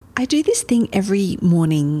I do this thing every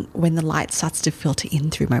morning when the light starts to filter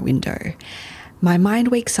in through my window. My mind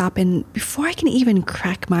wakes up, and before I can even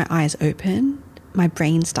crack my eyes open, my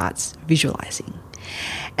brain starts visualizing.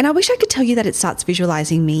 And I wish I could tell you that it starts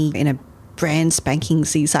visualizing me in a brand spanking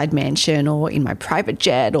seaside mansion or in my private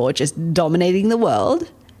jet or just dominating the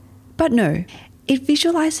world. But no, it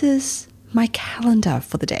visualizes my calendar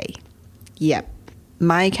for the day. Yep,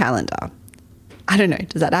 my calendar. I don't know,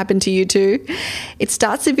 does that happen to you too? It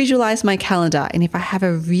starts to visualize my calendar, and if I have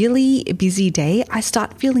a really busy day, I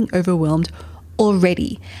start feeling overwhelmed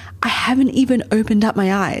already. I haven't even opened up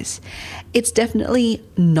my eyes. It's definitely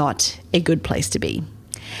not a good place to be.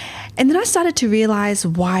 And then I started to realize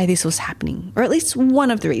why this was happening, or at least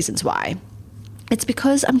one of the reasons why. It's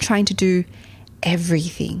because I'm trying to do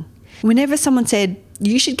everything. Whenever someone said,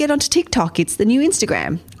 you should get onto TikTok, it's the new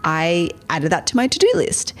Instagram, I added that to my to-do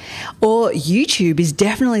list. Or YouTube is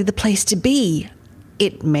definitely the place to be.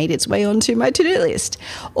 It made its way onto my to-do list.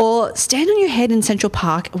 Or stand on your head in Central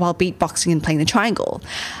Park while beatboxing and playing the triangle.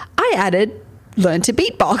 I added learn to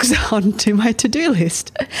beatbox onto my to-do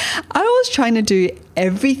list. I was trying to do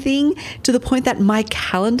everything to the point that my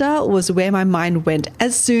calendar was where my mind went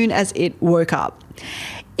as soon as it woke up.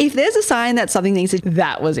 If there's a sign that something needs to,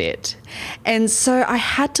 that was it. And so I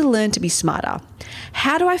had to learn to be smarter.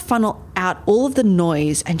 How do I funnel out all of the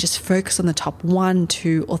noise and just focus on the top 1,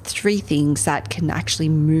 2, or 3 things that can actually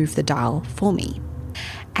move the dial for me?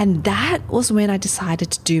 And that was when I decided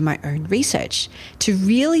to do my own research to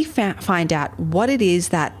really find out what it is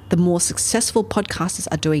that the more successful podcasters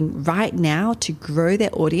are doing right now to grow their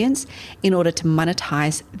audience in order to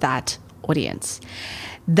monetize that audience.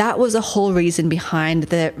 That was the whole reason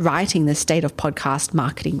behind writing the State of Podcast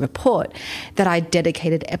Marketing report that I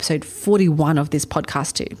dedicated episode 41 of this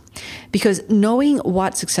podcast to. Because knowing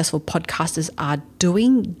what successful podcasters are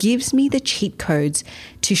doing gives me the cheat codes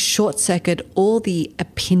to short circuit all the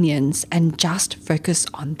opinions and just focus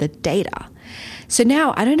on the data. So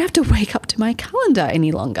now I don't have to wake up to my calendar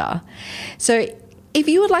any longer. So if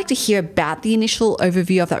you would like to hear about the initial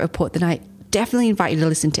overview of that report, then I definitely invite you to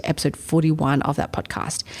listen to episode 41 of that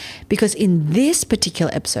podcast, because in this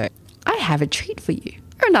particular episode, I have a treat for you,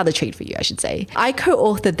 or another treat for you, I should say. I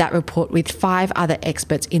co-authored that report with 5 other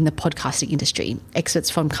experts in the podcasting industry, experts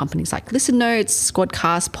from companies like Listen Notes,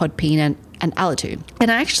 Squadcast, Podbean, and Alitu.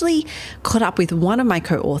 And I actually caught up with one of my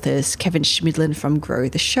co-authors, Kevin Chemidlin from Grow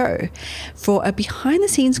the Show, for a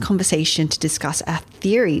behind-the-scenes conversation to discuss our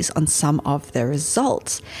theories on some of the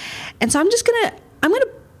results. And so I'm going to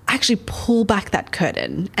actually pull back that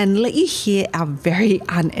curtain and let you hear our very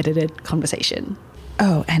unedited conversation.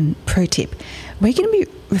 Oh, and pro tip, we're going to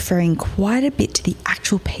be referring quite a bit to the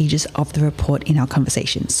actual pages of the report in our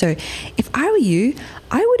conversation. So if I were you,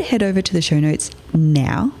 I would head over to the show notes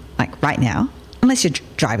now, like right now, unless you're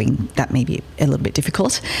driving, that may be a little bit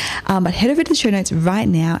difficult. But head over to the show notes right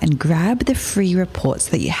now and grab the free report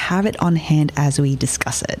so that you have it on hand as we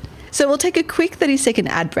discuss it. So we'll take a quick 30-second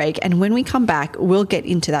ad break, and when we come back, we'll get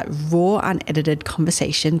into that raw, unedited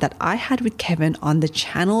conversation that I had with Kevin on the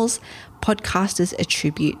channels podcasters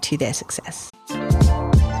attribute to their success.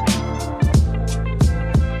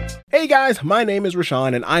 Hey guys, my name is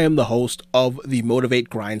Rashawn, and I am the host of the Motivate,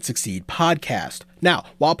 Grind, Succeed podcast. Now,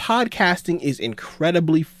 while podcasting is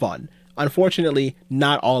incredibly fun, unfortunately,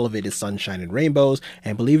 not all of it is sunshine and rainbows,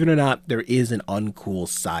 and believe it or not, there is an uncool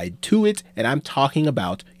side to it, and I'm talking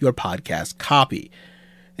about your podcast copy.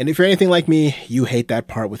 And if you're anything like me, you hate that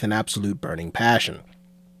part with an absolute burning passion.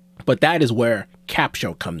 But that is where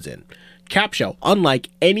Capsho comes in. Capsho, unlike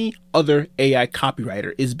any other AI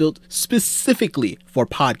copywriter, is built specifically for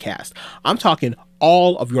podcasts. I'm talking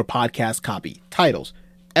all of your podcast copy, titles,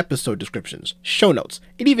 episode descriptions, show notes,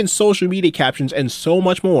 and even social media captions, and so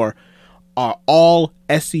much more are all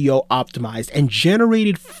SEO optimized and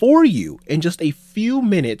generated for you in just a few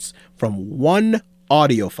minutes from one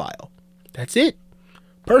audio file. That's it.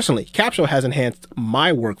 Personally, Capsho has enhanced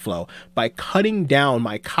my workflow by cutting down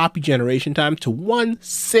my copy generation time to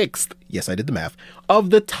 1/6, yes, I did the math, of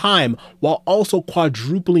the time, while also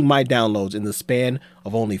quadrupling my downloads in the span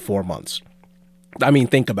of only 4 months. I mean,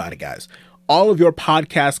 think about it, guys. All of your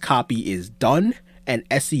podcast copy is done and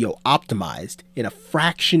SEO optimized in a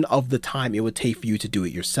fraction of the time it would take for you to do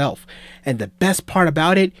it yourself. And the best part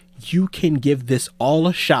about it, you can give this all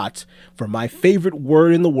a shot for my favorite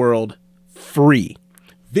word in the world, free.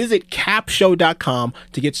 Visit capsho.com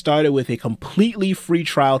to get started with a completely free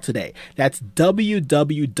trial today. That's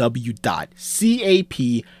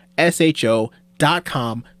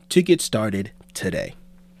www.capsho.com to get started today.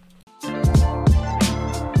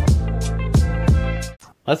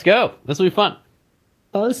 Let's go. This will be fun.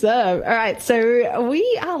 Awesome. All right. So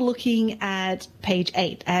we are looking at page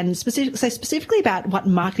 8 and specifically about what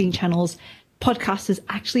marketing channels podcasters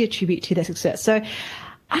actually attribute to their success. So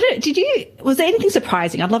was there anything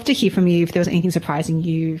surprising? I'd love to hear from you if there was anything surprising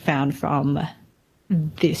you found from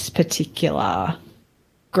this particular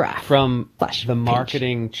graph. From the page.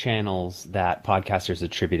 marketing channels that podcasters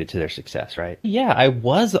attributed to their success, right? Yeah, I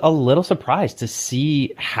was a little surprised to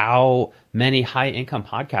see how many high-income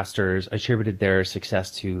podcasters attributed their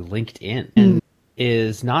success to LinkedIn. And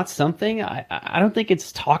is not something I don't think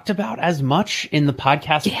it's talked about as much in the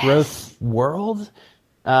podcast growth world.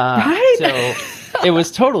 Right? So it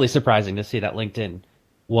was totally surprising to see that LinkedIn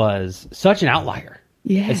was such an outlier.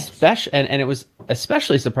 Yes. And it was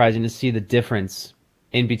especially surprising to see the difference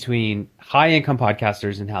in between high-income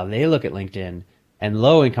podcasters and how they look at LinkedIn and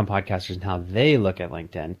low-income podcasters and how they look at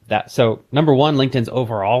LinkedIn. So number one, LinkedIn's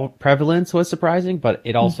overall prevalence was surprising, but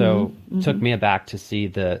it also took me aback to see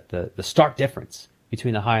the stark difference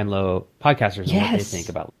between the high and low podcasters and what they think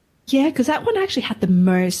about it. Yeah, because that one actually had the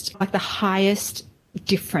most, like the highest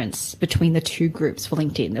difference between the two groups for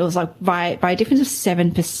LinkedIn. It was like by a difference of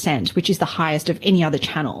 7%, which is the highest of any other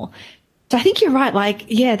channel. So I think you're right. Like,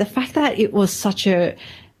 yeah, the fact that it was such a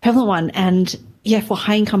prevalent one and yeah, for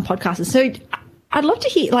high income podcasters. So I'd love to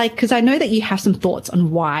hear, like, because I know that you have some thoughts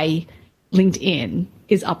on why LinkedIn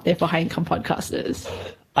is up there for high income podcasters.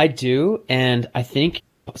 I do. And I think,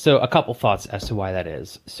 so a couple thoughts as to why that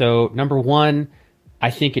is. So number one,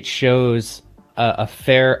 I think it shows a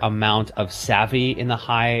fair amount of savvy in the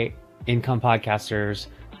high income podcasters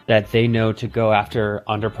that they know to go after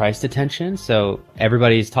underpriced attention. So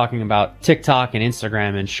everybody's talking about TikTok and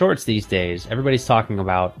Instagram and shorts these days. Everybody's talking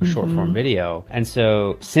about short form video. And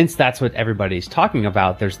so since that's what everybody's talking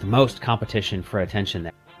about, there's the most competition for attention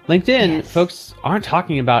there. LinkedIn, folks aren't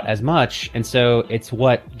talking about as much. And so it's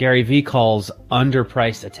what Gary Vee calls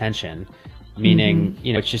underpriced attention, meaning,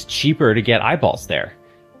 it's just cheaper to get eyeballs there.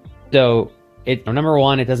 So number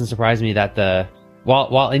one, it doesn't surprise me that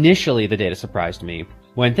while initially the data surprised me,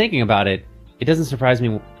 when thinking about it, it doesn't surprise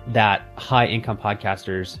me that high income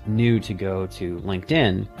podcasters knew to go to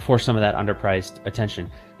LinkedIn for some of that underpriced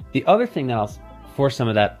attention. The other thing that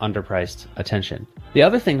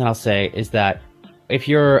I'll say is that if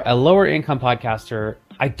you're a lower income podcaster,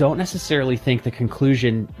 I don't necessarily think the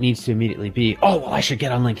conclusion needs to immediately be, oh, well, I should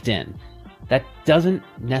get on LinkedIn. That doesn't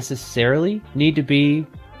necessarily need to be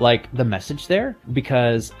like the message there,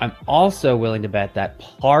 because I'm also willing to bet that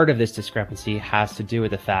part of this discrepancy has to do with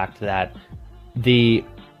the fact that the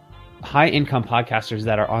high income podcasters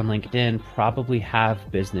that are on LinkedIn probably have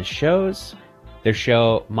business shows. Their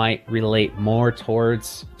show might relate more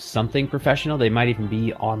towards something professional. They might even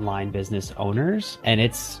be online business owners. And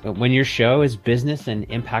when your show is business and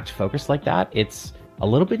impact focused like that, it's a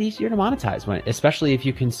little bit easier to monetize, especially if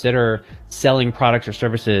you consider selling products or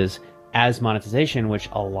services as monetization, which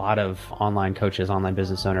a lot of online coaches, online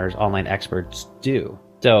business owners, online experts do.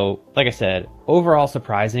 So, like I said, overall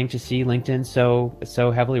surprising to see LinkedIn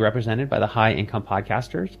so heavily represented by the high income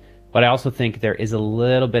podcasters. But I also think there is a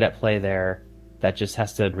little bit at play there that just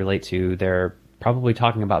has to relate to they're probably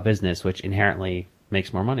talking about business, which inherently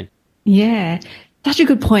makes more money. Yeah, such a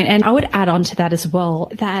good point. And I would add on to that as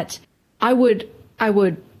well that I would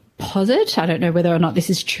posit, I don't know whether or not this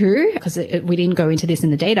is true because we didn't go into this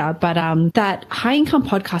in the data, but that high income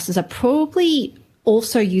podcasters are probably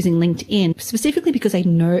also using LinkedIn specifically because they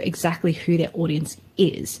know exactly who their audience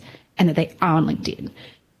is and that they are on LinkedIn.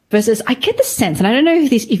 Versus, I get the sense, and I don't know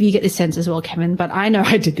if you get this sense as well, Kevin, but I know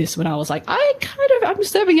I did this when I was like, I'm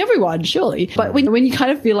serving everyone, surely. But when you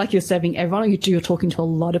kind of feel like you're serving everyone, or you're talking to a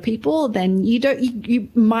lot of people, then you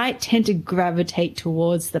might tend to gravitate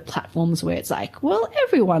towards the platforms where it's like, well,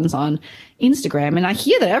 everyone's on Instagram, and I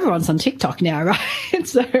hear that everyone's on TikTok now, right?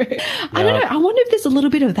 So I don't know. I wonder if there's a little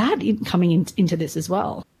bit of that coming into this as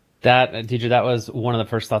well. Deidre, that was one of the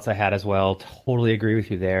first thoughts I had as well. Totally agree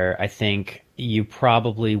with you there. I think you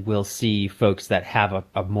probably will see folks that have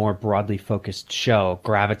a more broadly focused show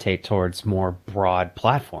gravitate towards more broad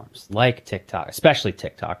platforms like TikTok, especially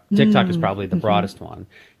TikTok. TikTok is probably the broadest one,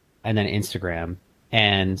 and then Instagram.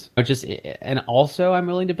 And also I'm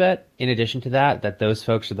willing to bet, in addition to that those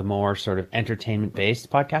folks are the more sort of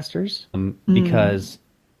entertainment-based podcasters, because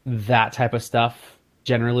that type of stuff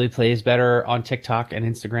generally plays better on TikTok and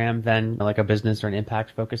Instagram than like a business or an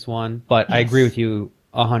impact focused one. But yes. I agree with you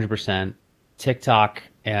 100%. TikTok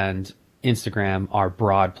and Instagram are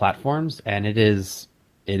broad platforms, and it is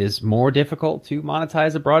more difficult to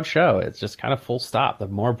monetize a broad show. It's just kind of full stop. The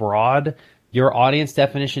more broad your audience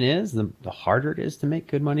definition is, the harder it is to make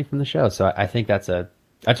good money from the show. So I think I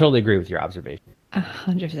totally agree with your observation.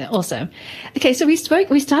 100%. Awesome. Okay, so we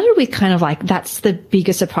started with kind of like, that's the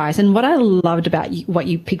biggest surprise. And what I loved about what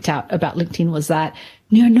you picked out about LinkedIn was that,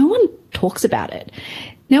 no one talks about it.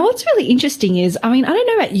 Now, what's really interesting is, I mean, I don't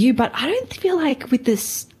know about you, but I don't feel like with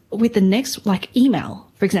the next, like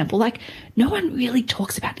email, for example, like no one really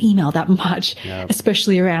talks about email that much,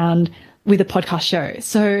 especially around with a podcast show.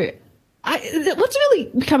 So what's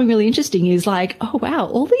really becoming really interesting is like, oh, wow,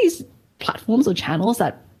 all these platforms or channels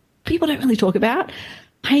that people don't really talk about,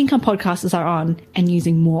 high income podcasters are on and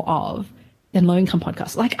using more of than low income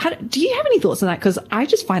podcasts. Like, do you have any thoughts on that? Because I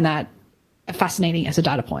just find that fascinating as a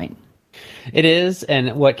data point. It is.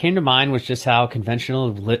 And what came to mind was just how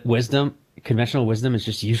conventional wisdom is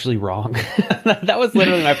just usually wrong. That was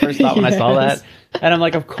literally my first thought when I saw that. And I'm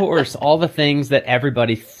like, of course, all the things that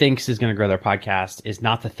everybody thinks is going to grow their podcast is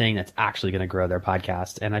not the thing that's actually going to grow their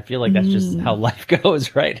podcast. And I feel like that's just how life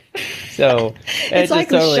goes, right? So it's like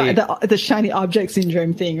the shiny object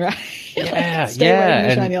syndrome thing, right? Yeah, Stay away from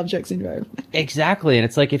the shiny object syndrome. Exactly. And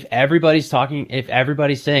it's like, if everybody's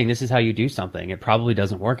saying this is how you do something, it probably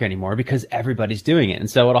doesn't work anymore because everybody's doing it. And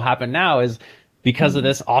so what'll happen now is, because of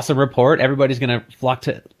this awesome report, everybody's going to flock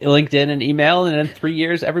to LinkedIn and email, and in 3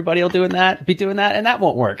 years, everybody will be doing that, and that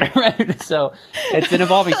won't work, right? So it's an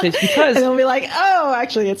evolving space because... And they'll be like, oh,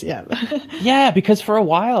 actually, it's, Yeah, because for a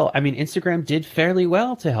while, I mean, Instagram did fairly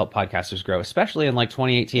well to help podcasters grow, especially in like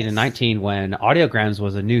 2018 and 19 when audiograms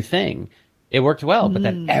was a new thing. It worked well, but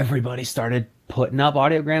then everybody started putting up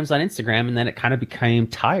audiograms on Instagram, and then it kind of became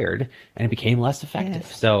tired and it became less effective.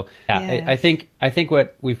 Yes. So I think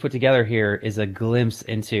what we've put together here is a glimpse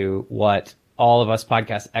into what all of us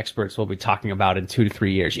podcast experts will be talking about in 2 to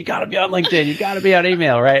 3 years. You got to be on LinkedIn. You got to be on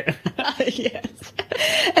email, right? Yes.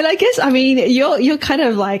 And I guess, I mean, you're kind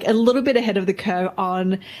of like a little bit ahead of the curve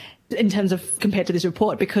in terms of compared to this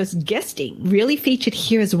report, because guesting really featured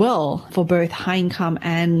here as well for both high income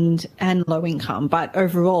and low income. But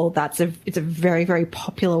overall, it's a very, very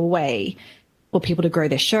popular way for people to grow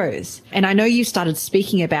their shows. And I know you started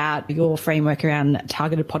speaking about your framework around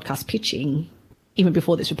targeted podcast pitching even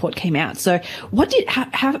before this report came out. So how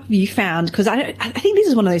have you found, because I think this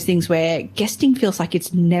is one of those things where guesting feels like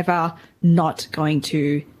it's never not going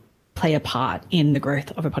to play a part in the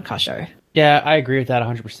growth of a podcast show. Yeah, I agree with that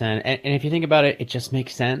 100%. And if you think about it, it just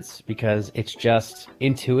makes sense because it's just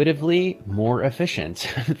intuitively more efficient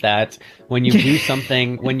that when you do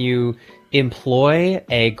something, when you employ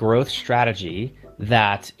a growth strategy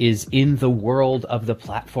that is in the world of the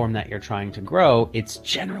platform that you're trying to grow, it's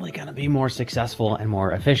generally going to be more successful and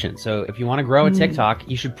more efficient. So if you want to grow a TikTok,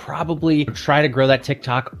 you should probably try to grow that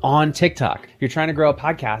TikTok on TikTok. If you're trying to grow a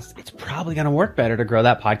podcast, it's probably going to work better to grow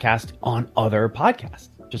that podcast on other podcasts.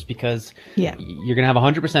 Just because you're going to have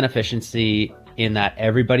 100% efficiency in that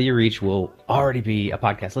everybody you reach will already be a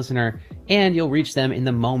podcast listener, and you'll reach them in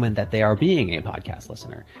the moment that they are being a podcast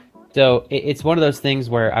listener. So it's one of those things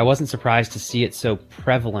where I wasn't surprised to see it so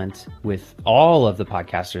prevalent with all of the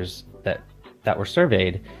podcasters that were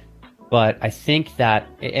surveyed. But I think that,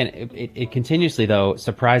 and it continuously though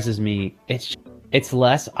surprises me, it's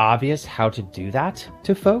less obvious how to do that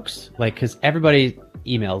to folks. Like, because everybody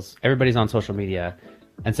emails, everybody's on social media.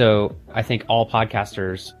 And so I think all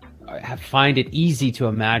podcasters find it easy to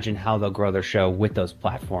imagine how they'll grow their show with those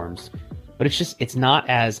platforms. But it's not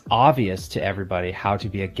as obvious to everybody how to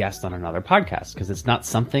be a guest on another podcast, because it's not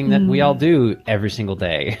something that we all do every single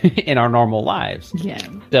day in our normal lives. Yeah.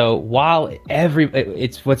 So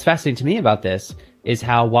it's what's fascinating to me about this is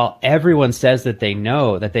how, while everyone says that they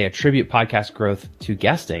know that they attribute podcast growth to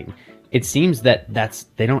guesting, it seems that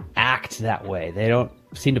they don't act that way. They don't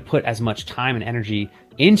seem to put as much time and energy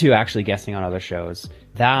into actually guesting on other shows.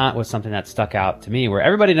 That was something that stuck out to me, where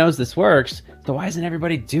everybody knows this works, so why isn't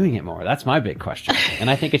everybody doing it more? That's my big question. And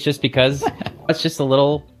I think it's just because it's a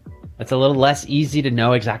little less easy to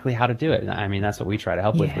know exactly how to do it. I mean, that's what we try to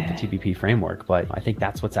help with the TPP framework, but I think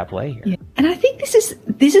that's what's at play here. Yeah. And I think this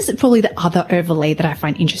is probably the other overlay that I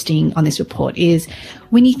find interesting on this report is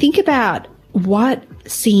when you think about what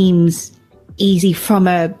seems easy from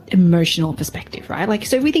a emotional perspective, right? Like,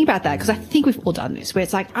 so if we think about that, because I think we've all done this, where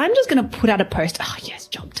it's like, I'm just going to put out a post. Oh yes,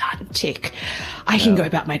 job done, tick. I can go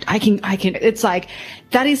about I can, it's like,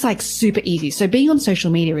 that is like super easy. So being on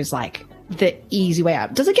social media is like the easy way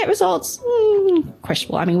out. Does it get results?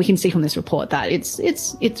 Questionable. I mean, we can see from this report that it's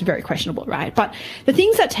very questionable, right? But the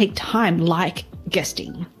things that take time, like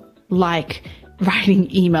guesting, like writing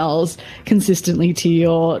emails consistently to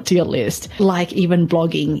your list, like even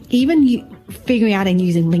blogging, even figuring out and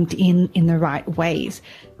using LinkedIn in the right ways.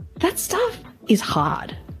 That stuff is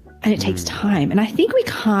hard and it takes time. And I think we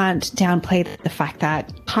can't downplay the fact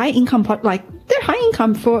that high income, they're high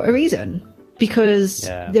income for a reason. because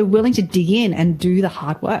they're willing to dig in and do the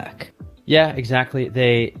hard work. Yeah, exactly.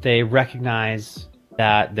 They recognize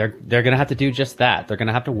that they're going to have to do just that. They're going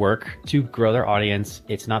to have to work to grow their audience.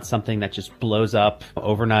 It's not something that just blows up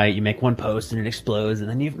overnight. You make one post and it explodes and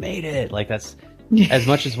then you've made it. Like that's as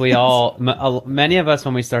much as we all, many of us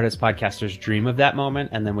when we start as podcasters dream of that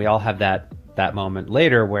moment. And then we all have that moment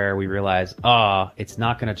later where we realize, it's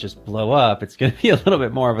not going to just blow up. It's going to be a little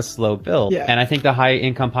bit more of a slow build. Yeah. And I think the high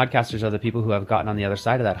income podcasters are the people who have gotten on the other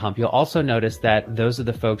side of that hump. You'll also notice that those are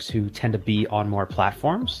the folks who tend to be on more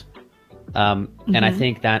platforms. And I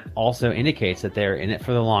think that also indicates that they're in it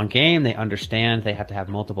for the long game. They understand they have to have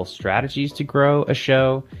multiple strategies to grow a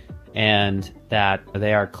show, and that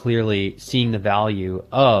they are clearly seeing the value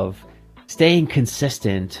of staying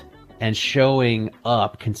consistent and showing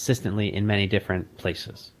up consistently in many different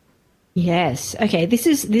places. Yes. Okay. This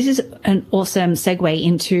is an awesome segue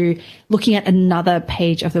into looking at another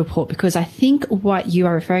page of the report, because I think what you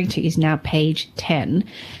are referring to is now page 10,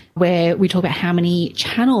 where we talk about how many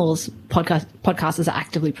channels podcasters are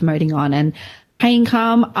actively promoting on. And high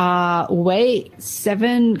income are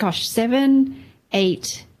seven,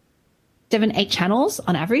 eight channels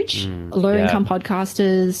on average. Low income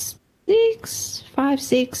podcasters, 5,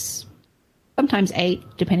 6, sometimes 8,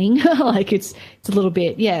 depending. Like it's a little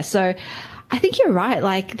bit. Yeah. So I think you're right.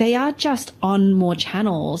 Like they are just on more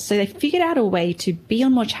channels. So they figured out a way to be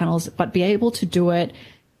on more channels, but be able to do it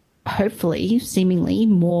hopefully, seemingly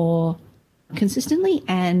more consistently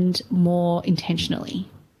and more intentionally,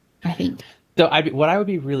 I think. So what I would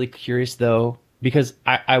be really curious though, because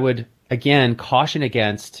I would, again, caution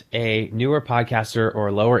against a newer podcaster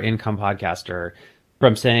or lower income podcaster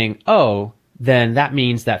from saying, then that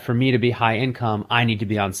means that for me to be high income, I need to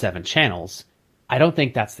be on 7 channels. I don't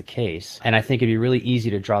think that's the case. And I think it'd be really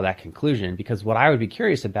easy to draw that conclusion, because what I would be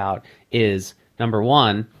curious about is, number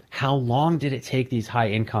one, how long did it take these high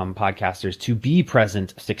income podcasters to be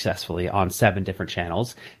present successfully on 7 different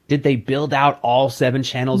channels? Did they build out all 7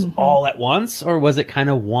 channels all at once? Or was it kind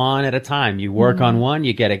of one at a time? You work on one,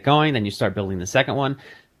 you get it going, then you start building the second one.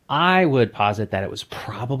 I would posit that it was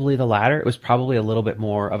probably the latter. It was probably a little bit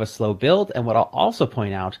more of a slow build. And what I'll also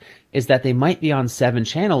point out is that they might be on 7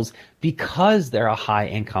 channels because they're a high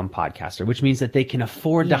income podcaster, which means that they can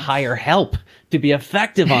afford to hire help to be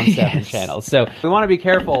effective on 7 channels. So we want to be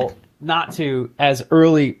careful not to, as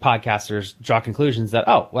early podcasters, draw conclusions that,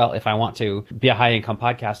 if I want to be a high income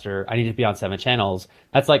podcaster, I need to be on 7 channels.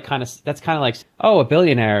 That's kind of like, a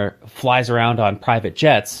billionaire flies around on private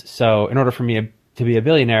jets. So in order for me to be a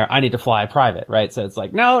billionaire, I need to fly private, right? So it's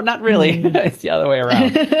like, no, not really. It's the other way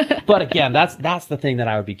around. But again, that's the thing that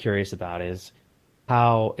I would be curious about is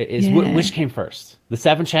which came first, the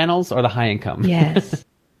 7 channels or the high income? Yes.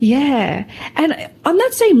 Yeah. And on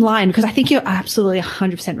that same line, because I think you're absolutely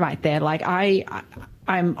 100% right there. Like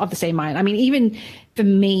I'm of the same mind. I mean, even for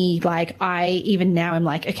me, like I'm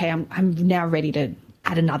like, okay, I'm now ready to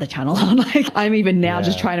add another channel. Like I'm even now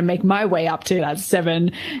just trying to make my way up to that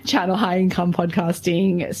 7 channel high income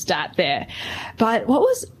podcasting stat there. But what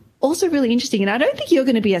was also really interesting, and I don't think you're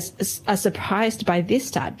going to be as surprised by this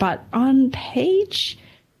stat, but on page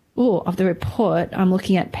of the report, I'm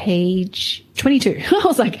looking at page 22. I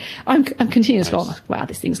was like, I'm continuing to scroll. Wow,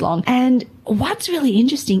 this thing's long. And what's really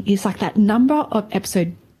interesting is like that number of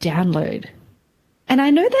episode download. And I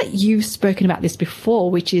know that you've spoken about this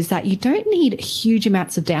before, which is that you don't need huge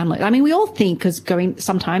amounts of download. I mean, we all think, because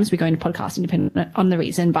sometimes we go into podcasting depending on the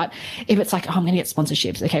reason, but if it's like, I'm going to get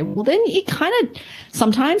sponsorships, okay, well then you kind of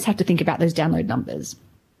sometimes have to think about those download numbers.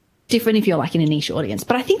 Different if you're like in a niche audience.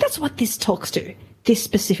 But I think that's what this talks to, this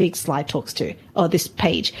specific slide talks to, or this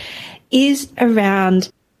page, is around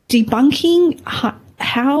debunking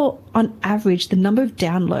how on average the number of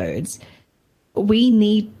downloads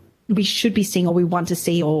we should be seeing, or we want to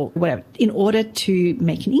see, or whatever, in order to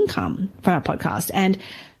make an income from our podcast. And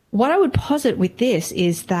what I would posit with this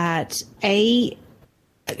is that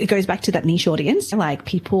it goes back to that niche audience. Like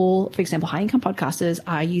people, for example, high income podcasters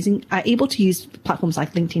are able to use platforms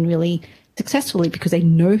like LinkedIn really successfully because they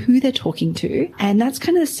know who they're talking to. And that's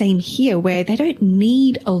kind of the same here, where they don't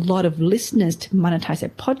need a lot of listeners to monetize their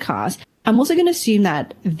podcast. I'm also going to assume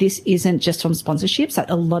that this isn't just from sponsorships,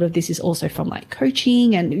 that a lot of this is also from like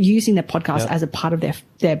coaching and using their podcast as a part of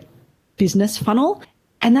their business funnel.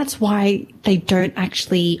 And that's why they don't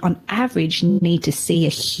actually, on average, need to see a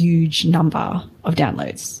huge number of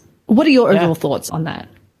downloads. What are your overall thoughts on that?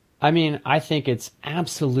 I mean, I think it's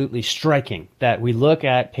absolutely striking that we look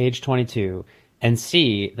at page 22 and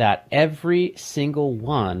see that every single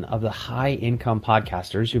one of the high income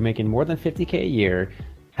podcasters who are making more than $50K a year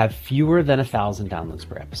have fewer than 1,000 downloads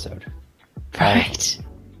per episode. Right.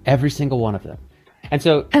 every single one of them. And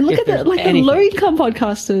so, and look at the low income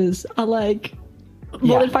podcasters are like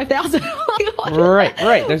more than 5,000.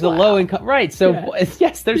 Right. There's a low income. Right. So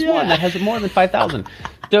yes, there's one that has more than 5,000.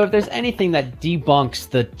 So if there's anything that debunks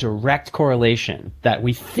the direct correlation that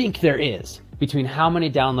we think there is between how many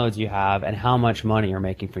downloads you have and how much money you're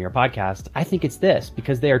making for your podcast, I think it's this,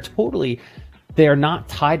 because they are not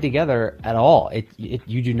tied together at all.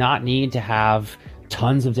 You do not need to have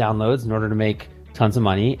tons of downloads in order to make tons of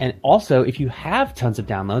money. And also, if you have tons of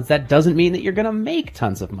downloads, that doesn't mean that you're going to make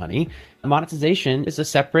tons of money. Monetization is a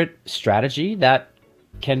separate strategy that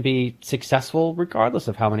can be successful regardless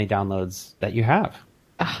of how many downloads that you have.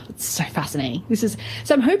 Oh, it's so fascinating. So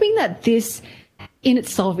I'm hoping that this in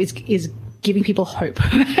itself is giving people hope.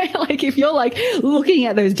 Like if you're like looking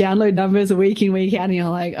at those download numbers week in, week out, and you're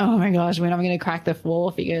like, oh my gosh, when am I going to crack the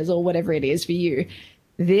 4 figures or whatever it is for you?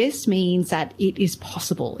 This means that it is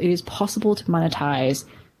possible. It is possible to monetize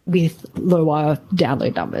with lower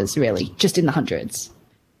download numbers, really, just in the hundreds.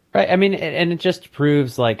 Right. I mean, and it just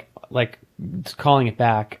proves like calling it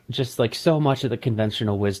back, just like so much of the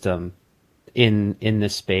conventional wisdom in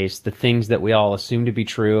this space, the things that we all assume to be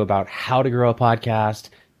true about how to grow a podcast,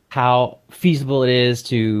 how feasible it is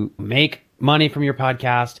to make money from your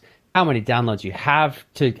podcast, how many downloads you have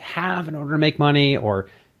to have in order to make money, or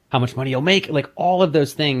how much money you'll make, like all of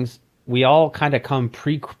those things, we all kind of come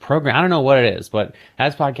pre-programmed. I don't know what it is, but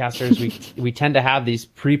as podcasters, we tend to have these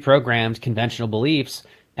pre-programmed conventional beliefs.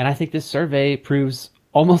 And I think this survey proves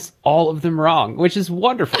almost all of them wrong, which is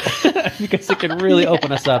wonderful because it can really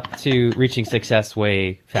open us up to reaching success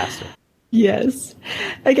way faster. Yes.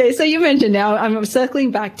 Okay. So you mentioned, now I'm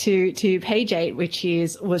circling back to page 8, which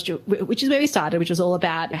is where we started, which was all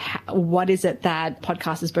about what is it that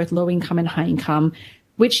podcasters, both low income and high income,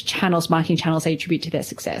 which marketing channels they attribute to their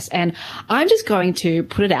success. And I'm just going to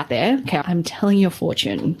put it out there. Okay. I'm telling your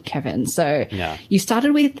fortune, Kevin. So you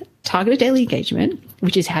started with targeted daily engagement,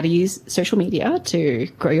 which is how to use social media to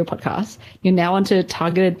grow your podcast. You're now onto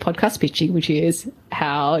targeted podcast pitching, which is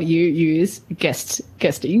how you use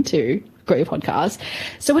guesting to grow your podcast.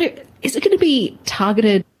 So is it going to be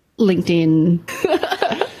targeted LinkedIn?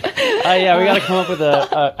 Yeah, we got to come up with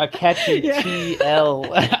a catchy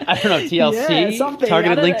TL. I don't know, TLC,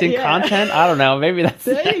 targeted LinkedIn content. I don't know. Maybe that's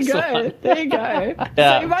there. You go. There you go.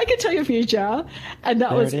 So if I could tell your future, and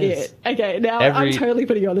that was it. Okay, now I'm totally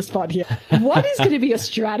putting you on the spot here. What is going to be your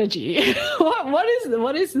strategy?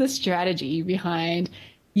 What is the strategy behind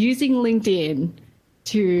using LinkedIn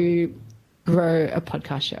to grow a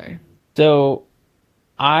podcast show? So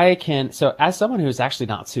as someone who's actually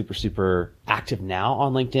not super active now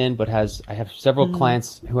on LinkedIn, but I have several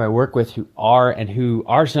clients who I work with who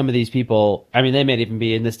are some of these people. I mean, they may even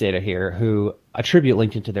be in this data here, who attribute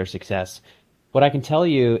LinkedIn to their success. What I can tell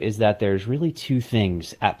you is that there's really 2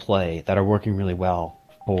 things at play that are working really well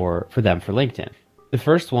for LinkedIn. The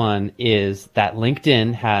first one is that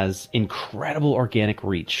LinkedIn has incredible organic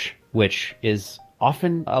reach, which is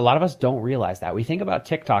often, a lot of us don't realize that. We think about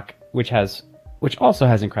TikTok, which also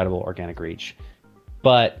has incredible organic reach,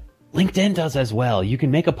 but LinkedIn does as well. You can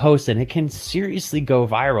make a post and it can seriously go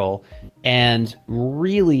viral and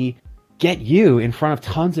really get you in front of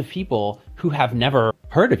tons of people who have never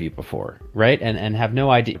heard of you before, right? And have no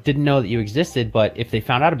idea, didn't know that you existed, but if they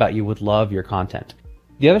found out about you, would love your content.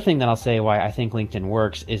 The other thing that I'll say why I think LinkedIn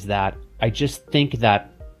works is that I just think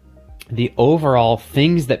that the overall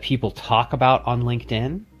things that people talk about on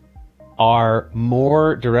LinkedIn are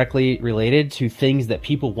more directly related to things that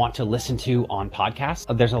people want to listen to on podcasts.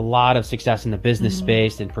 There's a lot of success in the business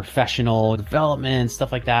space and professional development,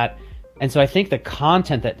 stuff like that. And so I think the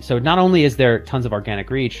content so not only is there tons of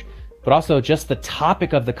organic reach, but also just the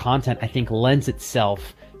topic of the content, I think, lends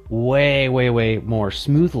itself way more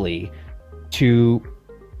smoothly to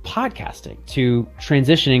podcasting, to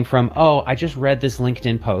transitioning from, I just read this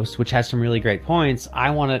LinkedIn post, which has some really great points.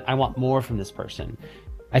 I want more from this person.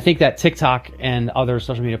 I think that TikTok and other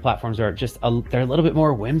social media platforms are they're a little bit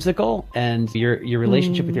more whimsical, and your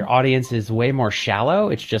relationship with your audience is way more shallow.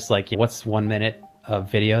 It's just like, what's 1 minute of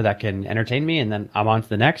video that can entertain me, and then I'm on to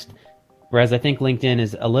the next. Whereas I think LinkedIn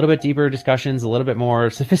is a little bit deeper discussions, a little bit more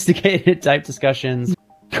sophisticated type discussions,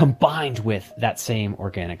 combined with that same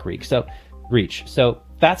organic reach. So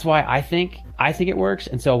that's why I think it works.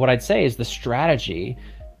 And so what I'd say is the strategy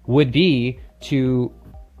would be to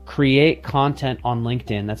create content on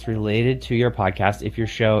LinkedIn that's related to your podcast. If your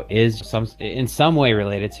show is in some way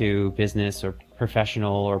related to business or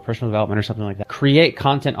professional or personal development or something like that, create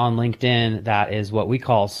content on LinkedIn that is what we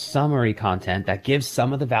call summary content, that gives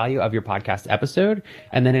some of the value of your podcast episode,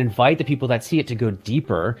 and then invite the people that see it to go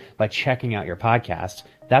deeper by checking out your podcast.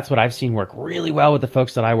 that's what I've seen work really well with the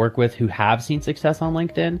folks that I work with who have seen success on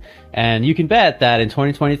LinkedIn. And you can bet that in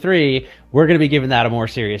 2023, we're going to be giving that a more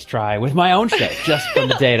serious try with my own show, just from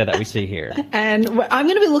the data that we see here. And I'm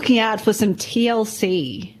going to be looking out for some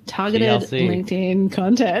TLC, targeted LinkedIn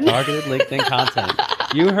content. Targeted LinkedIn content.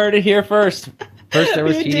 You heard it here first. First there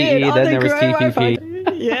was TDE, then there was TPP.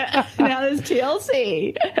 Yeah, now there's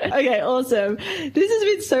TLC. Okay, awesome. This has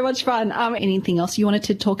been so much fun. Anything else you wanted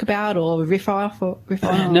to talk about or riff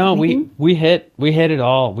on? No, we hit it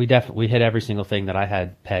all. We hit every single thing that I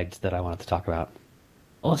had pegged that I wanted to talk about.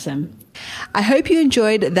 Awesome. I hope you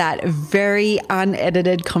enjoyed that very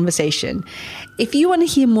unedited conversation. If you want to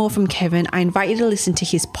hear more from Kevin, I invite you to listen to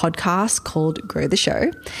his podcast called Grow the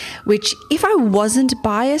Show, which, if I wasn't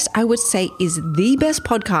biased, I would say is the best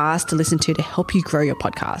podcast to listen to help you grow your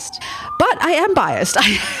podcast. But I am biased. So I'm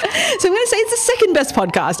going to say it's the second best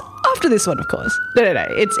podcast after this one, of course. No.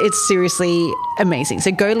 It's seriously amazing.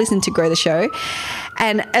 So go listen to Grow the Show.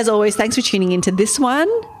 And as always, thanks for tuning into this one.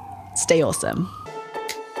 Stay awesome.